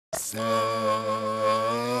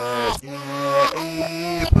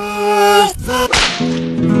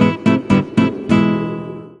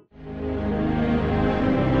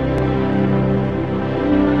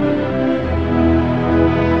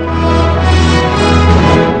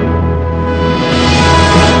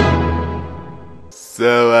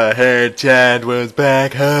So I heard Chad was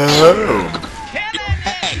back home.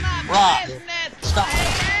 Hey, Rob, stop.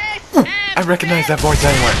 I recognize that voice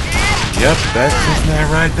anywhere. Yep, that's his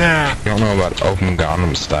name right there. You don't know about Open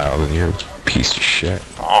Gangnam Style, then you're a piece of shit.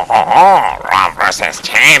 Rob vs.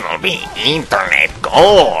 Chad will be internet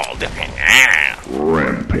gold.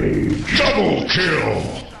 Rampage. Double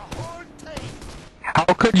kill. How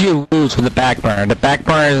could you lose with the backburner? The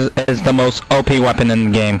backburner is the most OP weapon in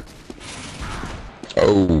the game.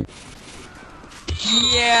 Oh.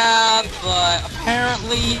 Yeah, but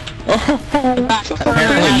apparently...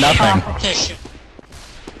 Apparently nothing. Competition.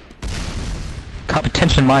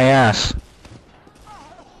 Competition my ass.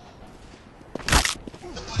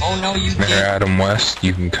 Oh no, you Mayor did. Adam West,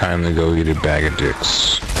 you can kindly go eat a bag of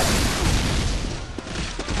dicks.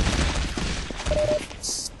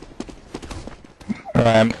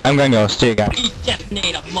 Alright, I'm gonna go. See you guys. You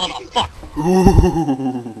detonate a motherfucker.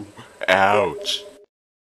 Ooh, ouch.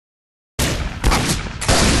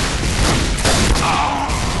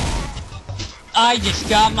 I just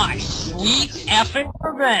got my sweet effing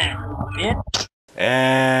revenge, bitch.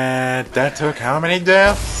 And that took how many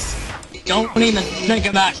deaths? Don't even think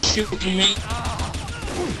about shooting me.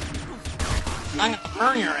 I'm gonna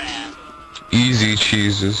burn your ass. Easy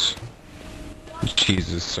cheeses.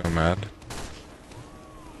 Cheese is so mad.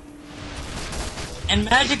 And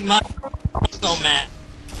Magic Mushroom so mad.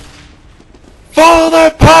 Follow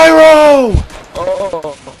that pyro!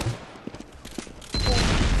 Oh.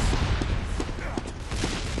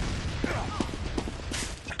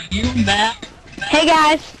 You mad? Hey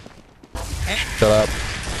guys, Shut up.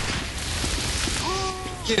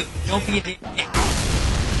 Dude, don't be a dick.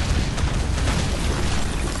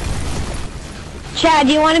 Chad,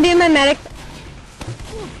 do you want to be my medic?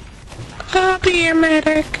 I'll be your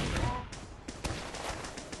medic.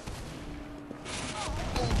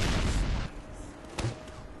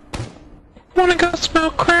 Wanna go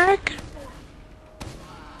smoke crack?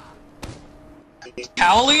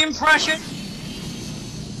 Cowley impression?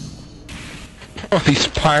 Oh, these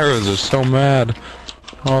pyros are so mad.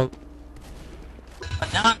 Oh,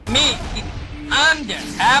 But not me. I'm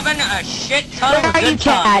just having a shit ton Where of are you, good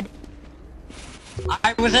time. Chad?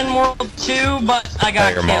 I was in World 2, but I got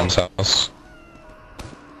at your killed. mom's house.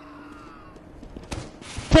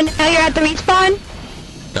 So now you're at the respawn?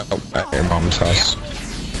 No, at your mom's house.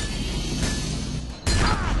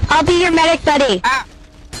 I'll be your medic buddy. Ah.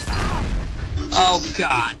 Oh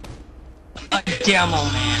god. A demo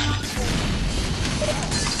man.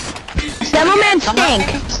 Demo man stink.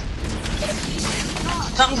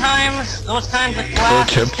 Sometimes those kinds of Pro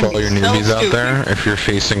classes tip for can all be your so newbies out stupid. there, if you're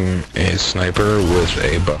facing a sniper with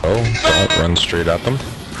a bow, don't run straight at them.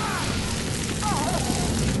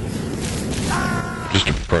 Just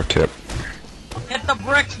a pro tip. Hit the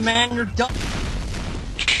bricks, man, you're done.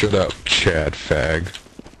 Shut up, Chad fag.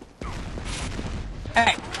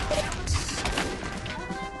 Hey,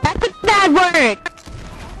 That's a bad word.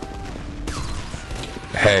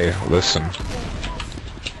 Hey, listen.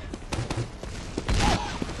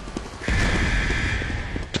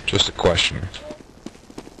 Just a question.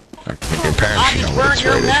 I mean, your parents should know what it's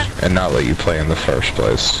rated, and not let you play in the first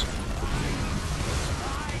place.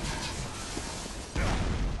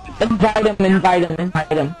 Invite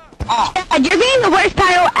him. oh, Chad, you're being the worst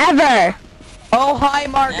pyro ever. Oh, hi,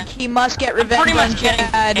 Mark. He must get I'm revenge pretty on much getting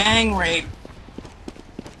Chad. gang raped.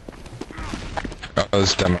 Oh,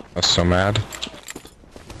 this demo is so mad.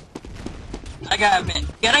 I gotta admit,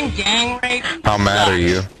 getting gang raped How mad are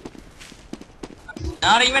you?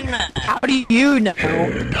 Not even mad. How do you know?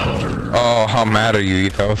 Oh, how mad are you,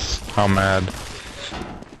 Ethos? How mad?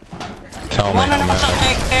 Tell me Wanna how know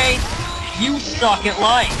something, mad. AK? You suck at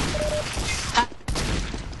life.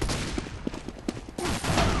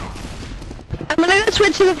 I'm gonna go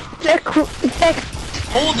switch to the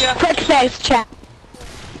Hold ya. quick face chat.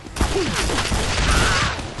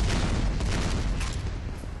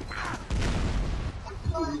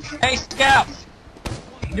 Hey, Scout.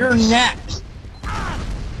 You're next. How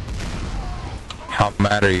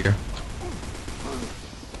mad are you?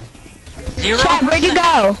 0%. Chad, where'd you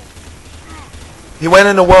go? He went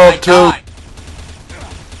in the I world too. died.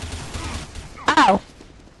 Oh.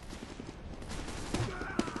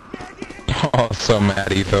 Oh, so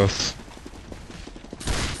mad, Ethos.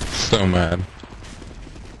 So mad.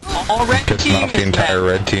 All red Pissing team off the is entire mad.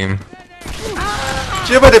 red team.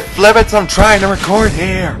 Jibba the flibbits, I'm trying to record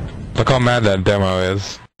here. Look how mad that demo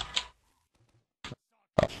is.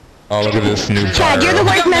 Oh, look at this new Chad, you're the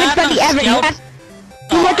worst medic buddy ever. You have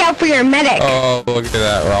to look out for your medic. Oh, look at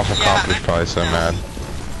that. Ralph Copper's probably so mad.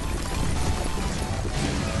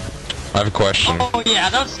 I have a question. Oh yeah,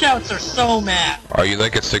 those scouts are so mad. Are you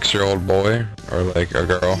like a 6-year-old boy? Or like a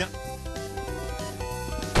girl? No.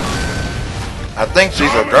 I think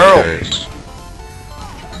she's a girl. Curious.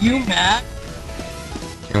 You mad?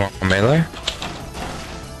 You want a melee?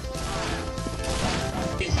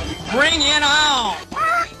 Bring it on!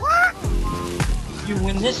 You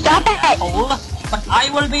win this Stop it! asshole, but I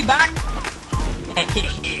will be back.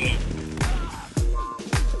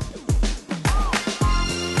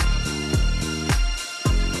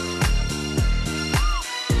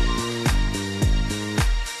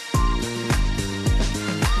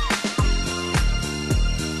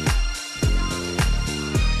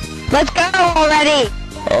 Let's go already.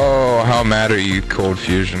 Oh, how mad are you, Cold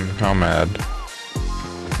Fusion? How mad?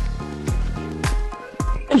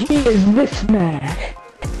 He is this mad.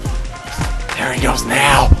 There he goes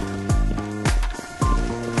now.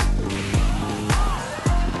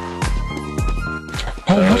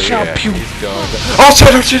 Oh, watch yeah, out, Pew! he's gone. Oh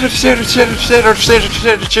shit! Oh shit! Oh shit! Oh shit! Oh shit! Oh shit! Oh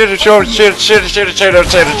shit! Oh shit! Oh shit! Oh shit! Oh shit! Oh shit! Oh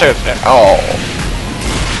shit! Oh shit! Oh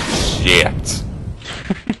shit!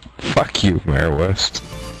 Fuck you, Mayor West.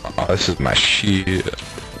 Oh, this is my shit.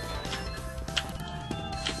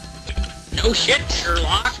 No shit,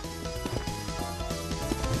 Sherlock.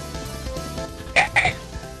 Hey,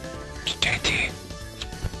 JT.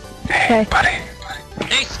 Hey, Okay. buddy.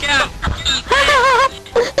 Hey, Scout.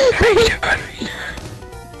 How you doing?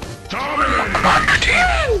 I'm on your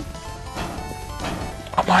team.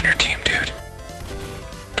 I'm on your team, dude.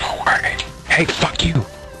 Don't worry. Hey, fuck you.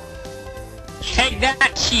 Take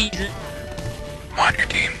that, cheese. I'm on your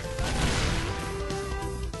team.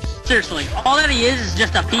 Seriously, all that he is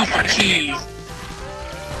just a piece of cheese.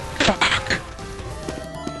 Fuck.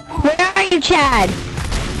 Where are you, Chad?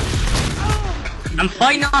 I'm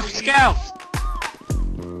fighting off scouts.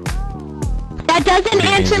 That doesn't What do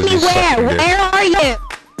you answer mean, me does it suck where. your dick? Where are you?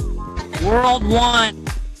 World 1.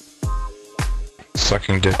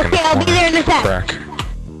 Sucking dick in the Okay, I'll be corner. there in a sec.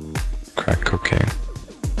 Crack cocaine.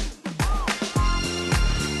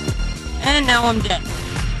 And now I'm dead.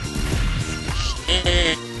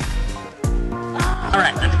 Shit.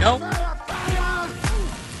 Alright, let's go.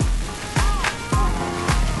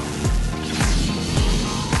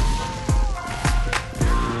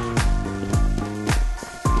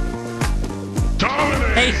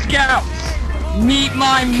 Hey, scouts! Meet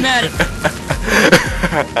my medic!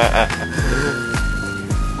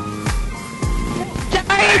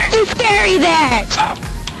 Sorry, it's too scary there.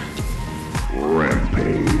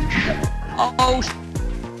 Oh,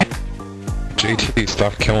 JT,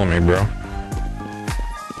 stop killing me, bro.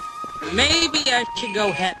 maybe I should go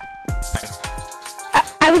ahead.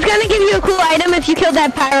 I was gonna give you a cool item if you killed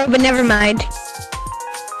that pyro, but never mind.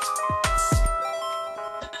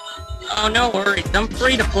 Oh, no worries. I'm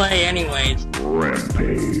free to play anyways.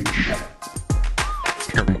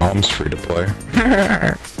 Your mom's free to play.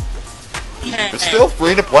 Hey, It's still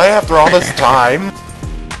free to play after all this time.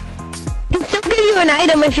 I can still give you an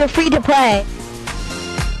item if you're free to play.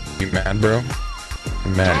 You mad, bro?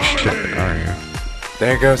 You're mad as shit, aren't you?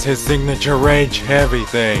 There goes his signature rage heavy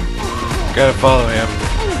thing. Gotta follow him.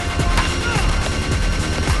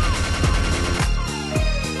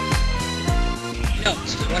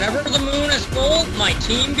 notes. Whenever the moon is full, my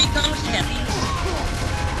team becomes heaviest.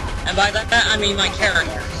 And by that, I mean my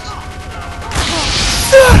characters.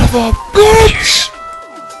 Son of a bitch!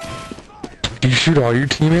 You shoot all your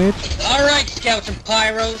teammates? Alright, scouts and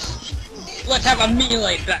pyros. Let's have a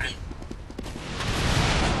melee battle.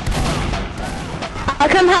 I'll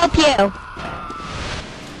come help you.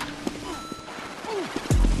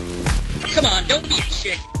 Come on, don't be a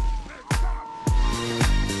chick.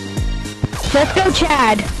 Let's go,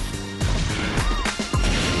 Chad.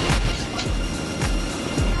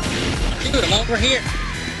 Dude, I'm over here.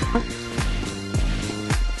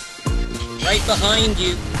 Right behind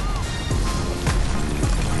you.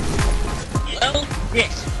 Well,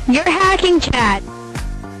 yes. You're hacking, Chad.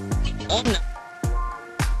 Oh no.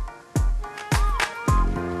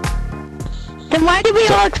 Then why did we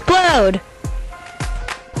all explode?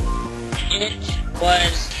 It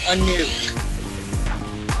was a nuke.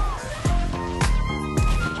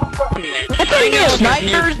 What's a nuke?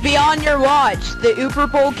 Snipers be on your watch. The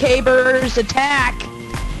Uberpol Cabers attack.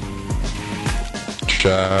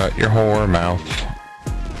 Shut your whore mouth.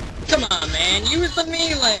 Come on, man. Use the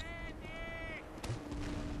melee.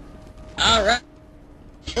 Alright.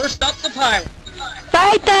 First up the pirate. Stop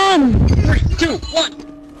Fight them! 3, 2, 1.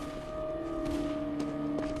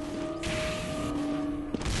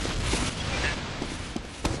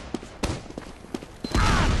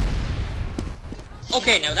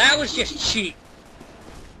 Okay, now that was just cheap.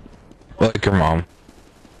 Like your mom.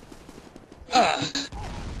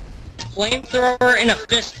 Flamethrower in a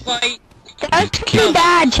fist fight. That's too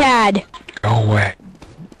bad, Chad. Go away.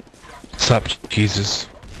 What's up, Jesus?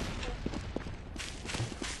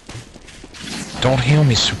 Don't heal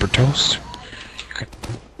me, Super Toast.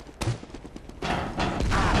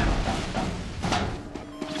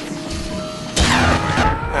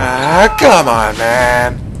 Ah, come on,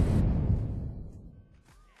 man.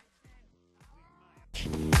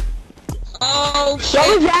 Oh What was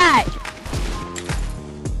shit! that?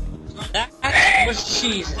 That was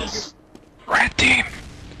Jesus. Red team,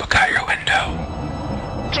 look out your window.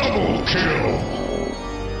 Double kill.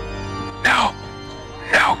 No.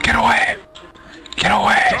 No, get away. Get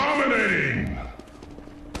away. Dominating.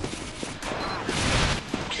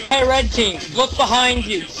 Hey, red team, look behind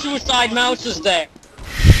you. Suicide Mouse is there.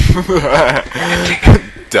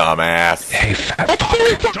 Dumbass. Hey, fat What's fuck.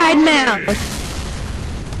 suicide mouse?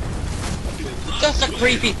 Just a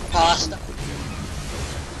creepy pasta.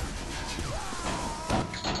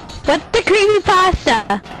 What's the creepy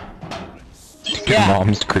pasta? Your Yeah.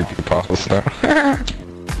 mom's creepypasta.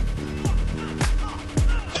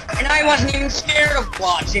 And I wasn't even scared of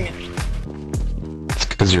watching it. It's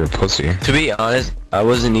because you're a pussy. To be honest, I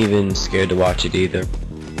wasn't even scared to watch it either.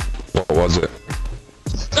 What was it?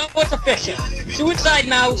 So it's official. Suicide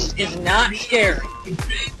Mouse is not scary.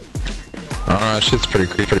 Shit's pretty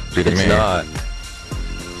creepy to It's me. not.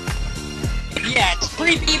 Yeah, it's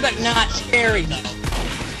creepy but not scary though.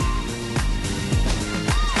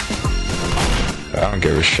 I don't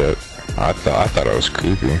give a shit. I thought it was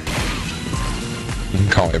creepy. You can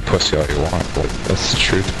call me a pussy all you want, but that's the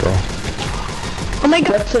truth, bro. Oh my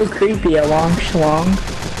god. What's so creepy, a long schlong?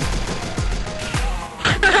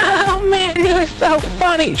 Oh man, you're so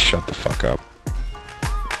funny! Shut the fuck up.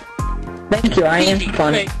 Thank you, I am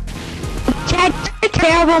funny. Chad, you're a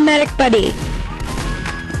terrible medic buddy.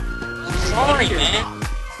 Sorry, man.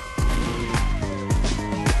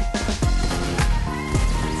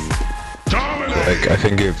 Like, I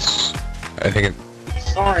think it...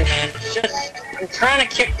 Sorry, man. It's just, I'm trying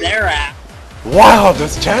to kick their ass. Wow,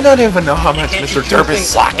 does Chad not even know how much Can't Mr. do two Derp is things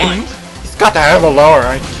at slacking? once. He's got to have a lower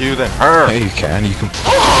IQ than her. Hey, you can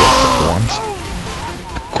once.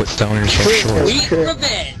 Quit selling yourself short. Sweet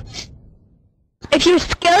revenge. If you're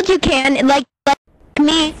skilled, you can, like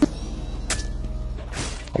me.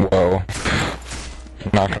 Whoa.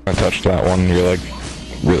 I'm not gonna touch that one, you're like,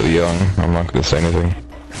 really young. I'm not gonna say anything.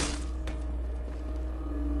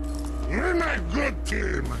 You're not good,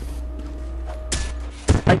 team.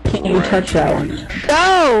 Why can't you touch that one?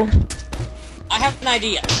 Go! I have an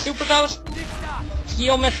idea. Super Ghost,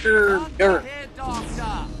 heal Mr. Dirt.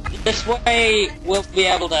 This way, we'll be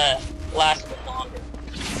able to last a bit longer.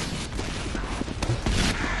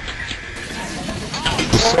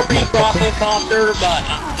 Sorry, Propocopter, but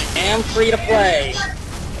I am free to play.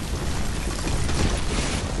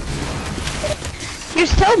 You're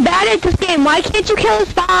so bad at this game. Why can't you kill a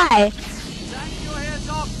spy?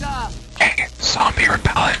 Hey, zombie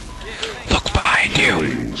repellent. Look behind you.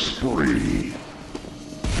 Killing spree.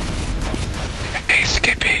 Hey,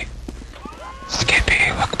 Skippy.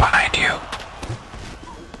 Skippy, look behind you.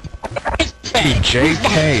 Bang.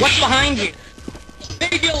 JK. What's behind you?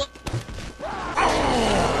 Big yellow.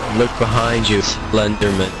 Look behind you,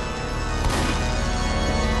 Slenderman.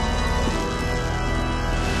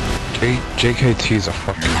 JKT's a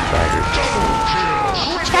fucking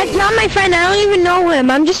faggot. That's not my friend. I don't even know him.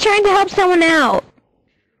 I'm just trying to help someone out.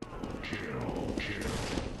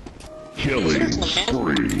 Killing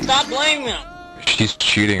spree. Stop blaming him. She's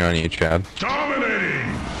cheating on you, Chad.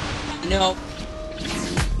 Dominating. No.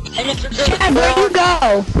 Hey, Mr. Dirt. Chad, where'd you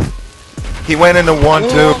go? He went into one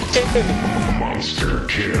tube. Monster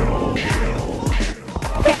kill.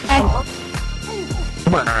 Okay.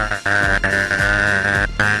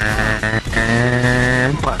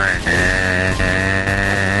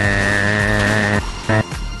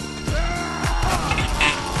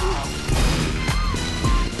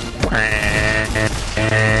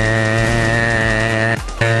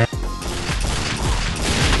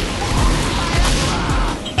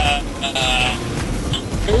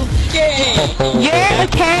 You're a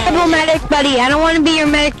terrible medic buddy. I don't want to be your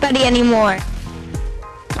medic buddy anymore.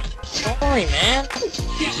 Sorry, man.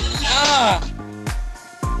 Ah.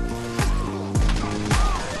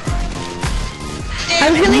 I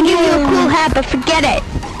was gonna give you a cool hat, but forget it.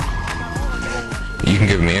 You can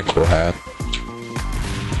give me a cool hat.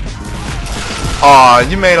 Aw,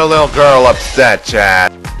 you made a little girl upset,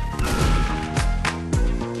 Chad.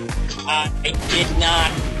 I did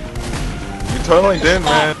not. You totally did,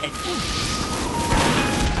 man.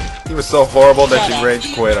 He was so horrible that she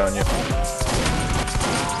rage quit on you.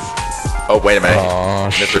 Oh, wait a minute. Oh,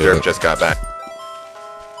 Mr. Derp just got back.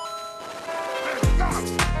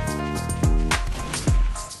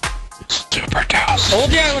 Super Toast.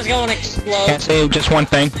 Told you I was going to explode. Can't say just one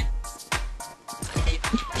thing.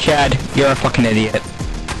 Chad, you're a fucking idiot.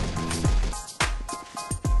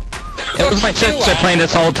 It was my sister playing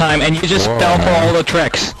this whole time, and you just fell for all the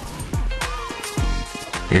tricks.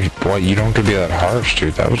 Boy, you don't have to be that harsh,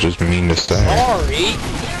 dude. That was just mean to say. Sorry.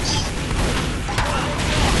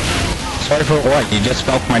 Sorry for what? You just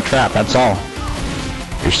fell for my trap, that's all.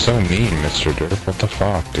 You're so mean, Mr. Derp. What the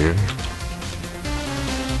fuck, dude?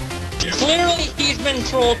 Clearly, he's been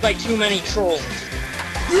trolled by too many trolls.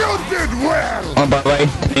 You did well! Oh, by the way,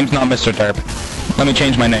 the name's not Mr. Derp. Let me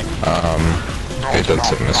change my name. It does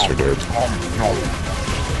say Mr. Derp.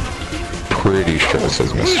 Pretty sure it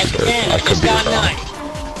says Mr. Derp. I could be wrong.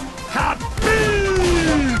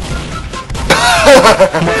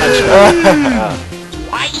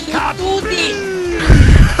 Why you do this?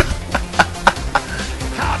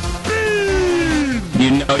 You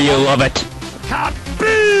know you love it.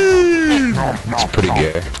 It's pretty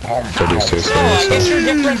gay. If I do say so No, I guess myself. you're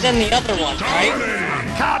different than the other one, right?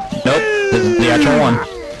 Nope, this is the actual one.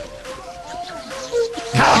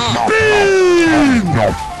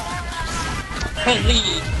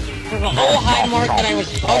 For the whole high mark that I was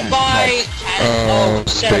bugged by, Oh,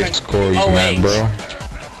 Space Core, you mad, bro?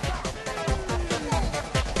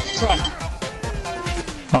 Trust.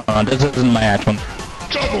 Hold on, this isn't my actual one.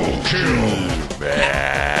 Double kill!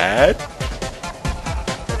 Bad.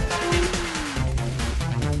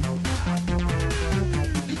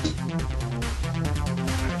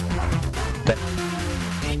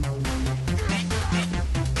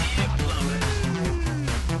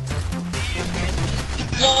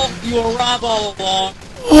 Love you a rob all along.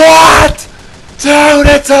 What? Dude,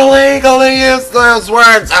 it's illegal to use those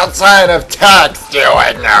words outside of text, you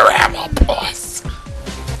ignorable puss.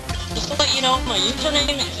 Just to let you know, my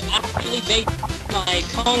username is actually based on my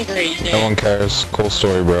tongue grade. No one cares. Cool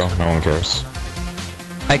story, bro. No one cares.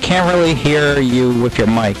 I can't really hear you with your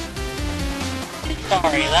mic.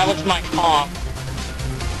 Sorry, that was my Kong.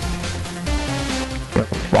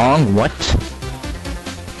 Wrong? What?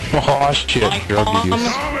 Oh shit, My drug Kong.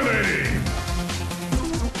 use.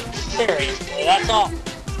 Seriously, that's all.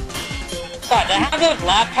 But I have those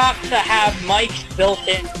laptops that have mics built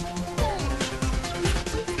in.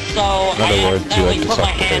 So I other words, you like accidentally to put suck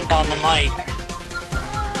my the hand dick. on the mic.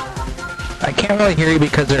 I can't really hear you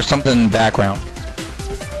because there's something in the background.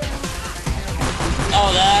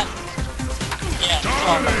 Oh, that? Yeah,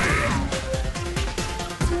 sorry.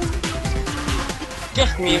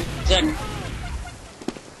 Just music.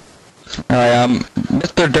 Alright,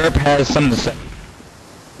 Mr. Derp has something to say.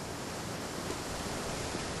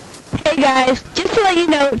 Hey guys, just to let you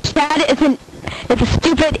know, Chad is a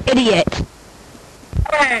stupid idiot.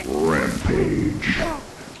 Rampage.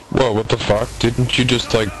 Whoa, what the fuck? Didn't you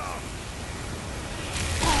just like...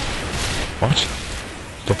 What?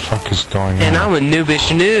 The fuck is going on? And I'm a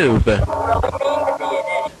noobish noob.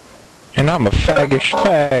 And I'm a faggish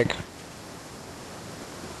fag.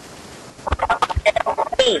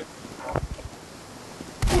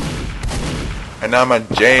 And I'm a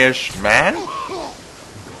J-ish man?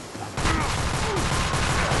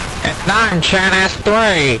 And I'm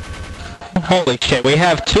ChadS3! Holy shit, we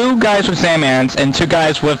have two guys with Sandmans and two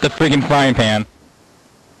guys with the freaking frying pan.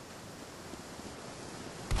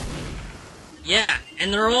 Yeah,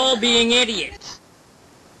 and they're all being idiots.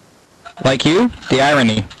 Like you? The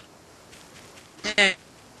irony.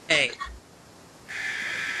 Hey.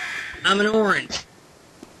 I'm an orange.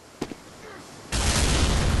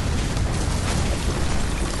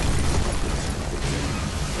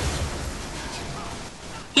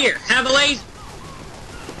 Here, have a laser.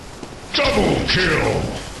 Double kill!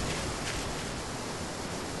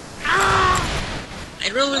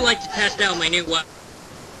 I'd really like to test out my new weapon.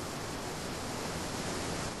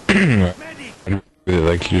 I'd really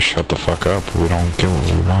like you to shut the fuck up. We don't get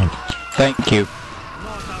what we want. Thank you.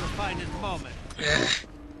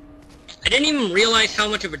 I didn't even realize how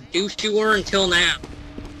much of a douche you were until now.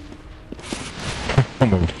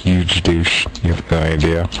 I'm a huge douche. You have no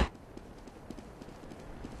idea.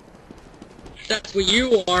 That's what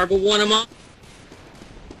you are, but one of my...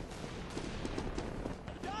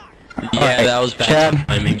 Yeah, that was bad Chad.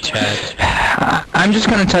 timing, Chad. I'm just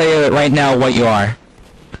gonna tell you right now what you are.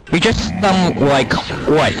 You're just some, like,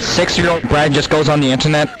 what, 6-year-old brat just goes on the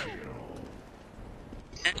internet?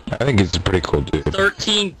 I think he's a pretty cool dude.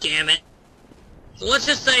 13, damn it. So let's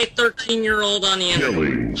just say 13-year-old on the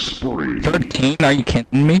internet. 13? Are you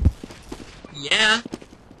kidding me? Yeah.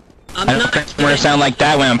 I'm I don't not think I'm gonna sound like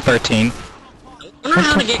that when I'm 13. I wonder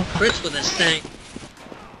how to get crits with this thing.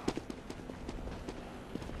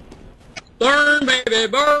 Burn, baby,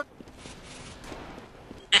 burn!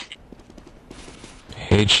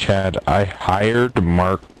 Hey Chad, I hired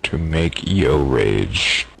Mark to make Yo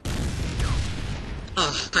Rage.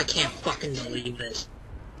 Ugh, I can't fucking believe this.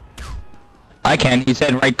 I can, he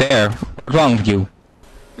said right there. What's wrong with you?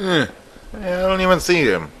 Yeah, I don't even see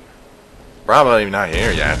him. Probably not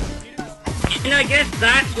here yet. And I guess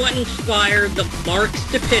that's what inspired the Mark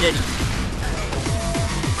stupidity.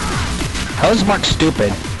 How is Mark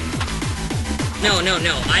stupid? No.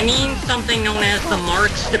 I mean something known as the Mark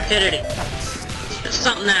stupidity. It's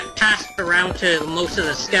something that passed around to most of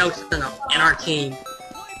the scouts in our team.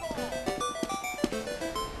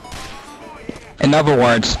 In other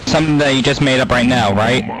words, something that you just made up right now,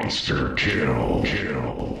 right? Monster kill.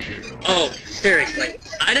 Oh, seriously.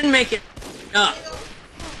 I didn't make it up.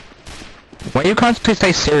 Why do you constantly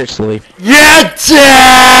say seriously? Yeah,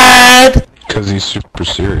 Dad! Cause he's super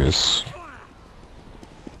serious.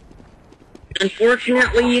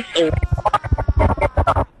 Unfortunately,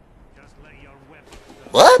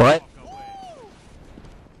 What?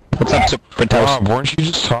 What's up, Super Toast? Rob, weren't you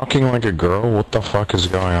just talking like a girl? What the fuck is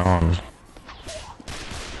going on?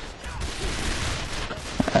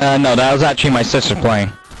 No, that was actually my sister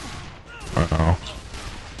playing. Uh-oh.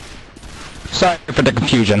 Sorry for the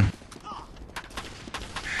confusion.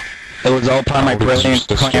 It was all part of my How old is your brilliant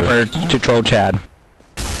sister? plan to troll Chad.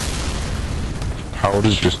 How old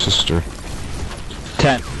is your sister?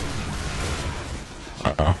 10.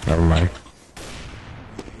 Uh-oh, never mind.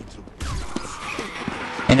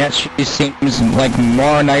 And yet she seems like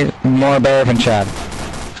more better than Chad.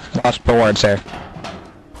 Lost for words there.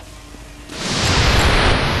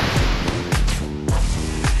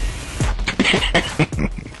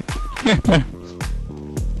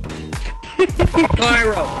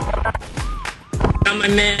 Pyro! I'm my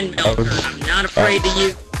man, Melker. I'm not afraid of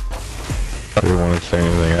you. I didn't want to say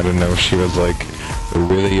anything. I didn't know if she was like a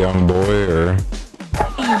really young boy or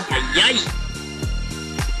Yikes!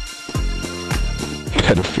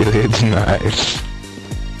 pedophilia denied.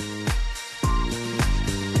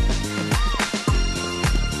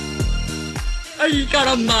 I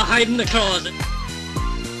got him hide in the closet.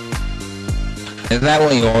 Is that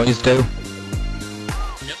what you always do?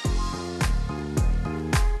 Nope.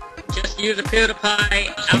 Just use a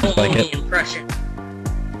PewDiePie Seems like alimony it. impression.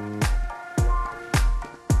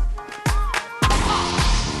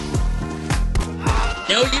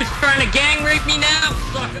 No use trying to gang rape me now,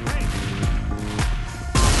 sucker!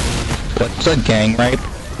 What's a gang rape?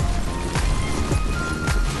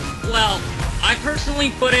 Well, I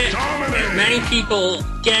personally put it as many people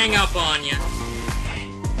gang up on you.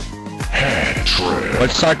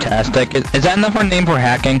 What's sarcastic? Is that another name for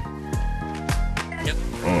hacking? Nope.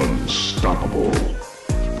 Unstoppable.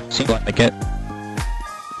 Seems like it.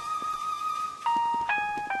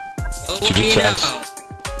 Oh, Did you you know. text?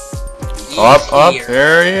 Up, He's here.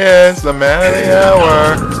 there he is, the man of the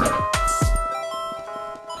hour.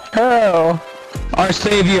 Oh, our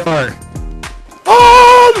savior.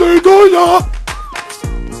 Hallelujah!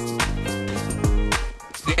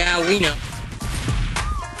 Yeah, we know.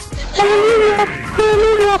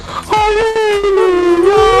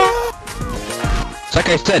 It's like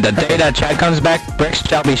I said, the day that Chad comes back, bricks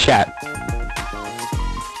shall be shat.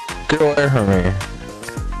 Get away from me.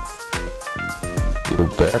 You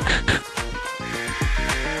bitch.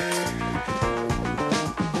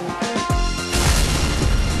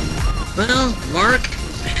 Well,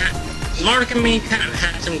 Mark and me kind of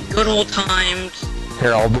had some good old times.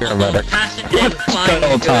 Here, I'll be a medic. Passing didn't find Good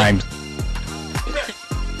old good. times.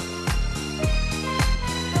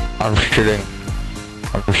 I'm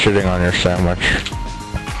shitting on your sandwich.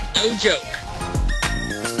 No joke.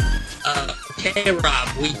 Okay, Rob,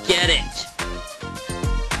 we get it.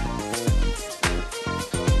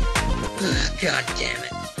 Ugh, God damn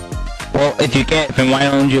it. Well, if you can't, then why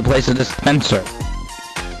don't you place a dispenser?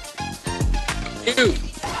 Dude,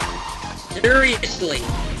 seriously.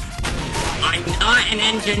 I'm not an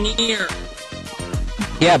engineer.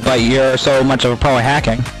 Yeah, but you're so much of a pro at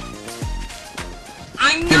hacking.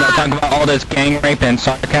 I'm You know, not! talking about all this gang rape and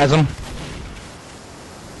sarcasm.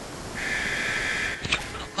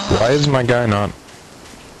 Why is my guy not?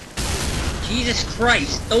 Jesus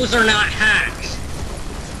Christ, those are not hacks.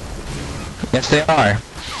 Yes, they are.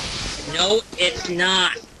 No, it's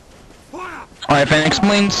not. Alright, then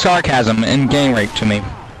explain sarcasm and gang rape to me.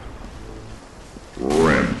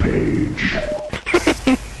 Rampage. Rampage.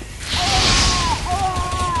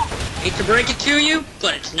 Hate to break it to you,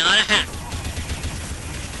 but it's not a hack.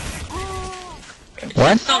 It's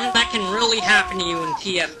What? just something that can really happen to you in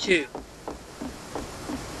TF2.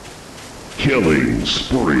 Killing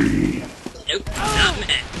spree. Nope, not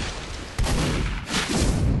meant.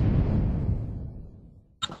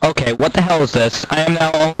 Okay, what the hell is this? I am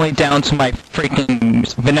now only down to my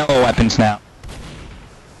freaking vanilla weapons now.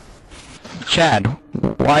 Chad,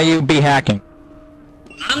 why you be hacking?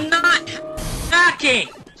 I'm not hacking!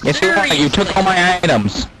 Yes, you are. You took all my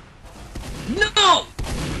items. No!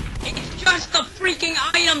 It's just a freaking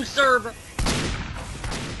item server!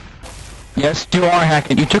 Yes, you are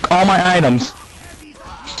hacking. You took all my items.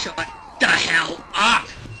 Shut the hell up!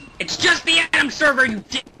 It's just the item server, you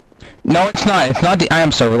dick! No, it's not. It's not the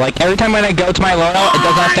IAM server. Like, every time when I go to my loadout, it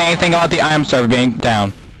does not say anything about the IAM server being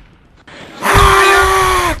down.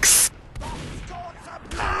 Hacks!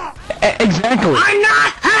 Exactly. I'm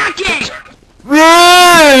not hacking!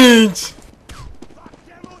 Rage!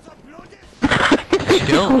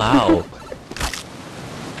 Still loud.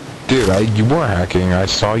 Dude, you were hacking. I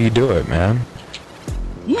saw you do it, man.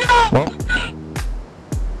 No! Well,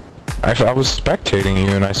 actually, I was spectating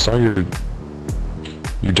you, and I saw you're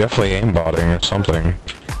definitely aimbotting or something.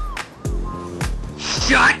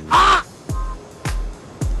 Shut up!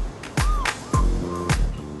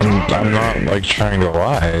 I'm not, like, trying to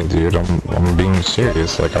lie, dude. I'm being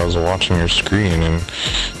serious. Like, I was watching your screen, and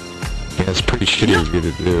yeah, it's pretty shitty of you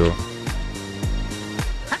to do.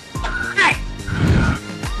 Hey!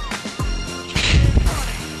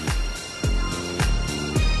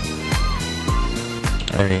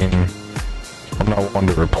 I mean, I'm not one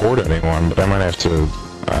to report anyone, but I might have to,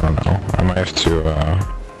 I don't know, I might have to,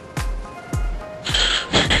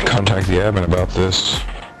 contact the admin about this.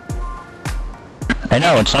 I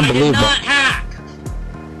know, it's I did unbelievable. not hack!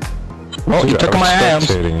 Well, you Dude, took I was my items.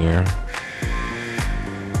 spectating you.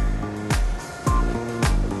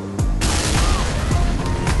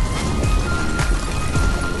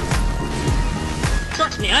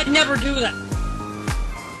 Trust me, I'd never do that.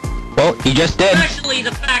 Well, you just did. Especially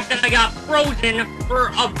the fact that I got frozen for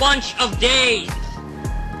a bunch of days.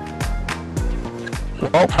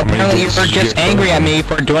 Well, apparently you days were did you just get angry at frozen? me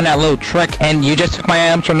for doing that little trick, and you just took my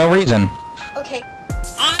items for no reason. Okay.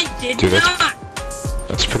 I did Dude, not!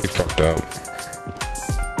 That's pretty fucked up.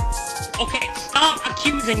 Okay, stop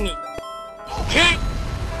accusing me. Okay?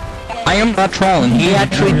 I am not trolling. He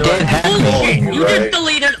actually did hack me. Bullshit! You just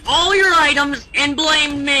deleted all your items and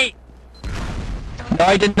blamed me! No,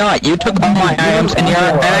 I did not. You took all my items, and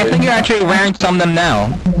I think you're actually wearing some of them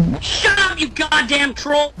now. Shut up, you goddamn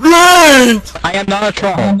troll! Rage! I am not a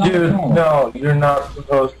troll. Dude, no, you're not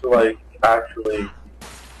supposed to, like, actually...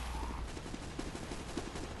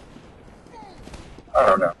 I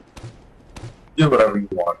don't know. Do whatever you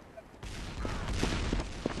want.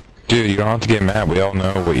 Dude, you don't have to get mad. We all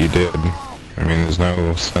know what you did. I mean, there's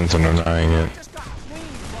no sense in denying it.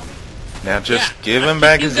 Now just Yeah, give that's him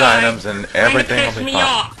back you his guys items and trying to everything piss will be me fine.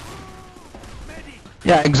 off.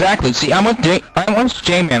 Yeah, exactly. See, I'm with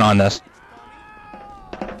J-Man on this.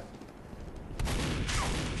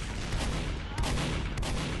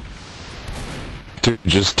 Dude,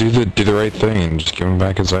 just do the right thing and just give him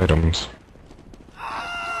back his items.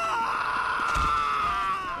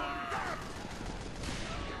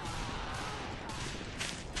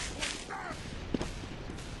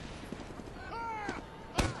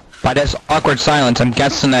 By this awkward silence, I'm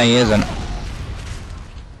guessing that he isn't.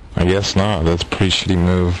 I guess not. That's a pretty shitty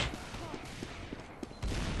move.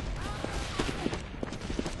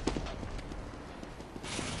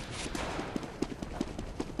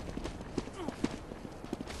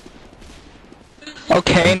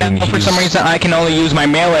 Okay, now for some reason I can only use my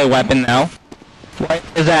melee weapon now. What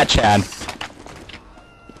is that, Chad?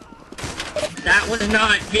 That was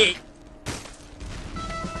not me.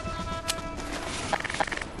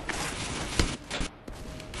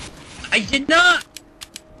 I did not!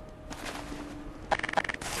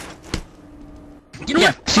 You know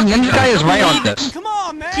Yeah, what? see, Ninja Guy is right on this. Come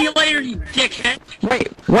on, man! See you later, you dickhead! Wait,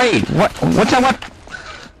 what's that weapon?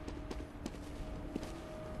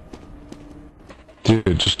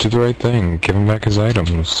 Dude, just do the right thing. Give him back his items.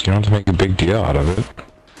 You don't have to make a big deal out of it.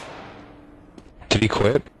 Did he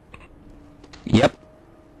quit? Yep.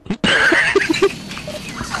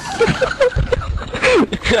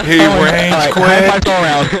 He range quit. Go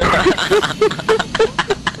around.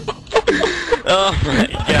 Oh my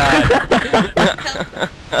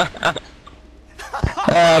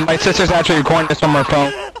god. My sister's actually recording this from her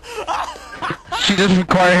phone. She just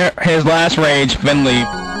recorded his last rage, then leave.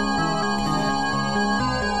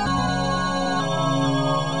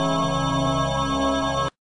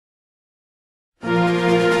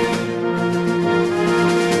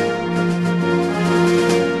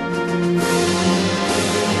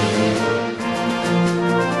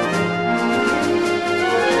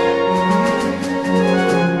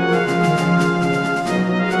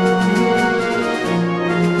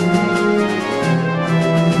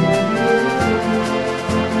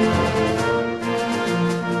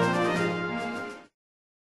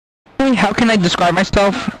 how can I describe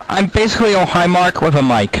myself? I'm basically a high mark with a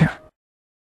mic.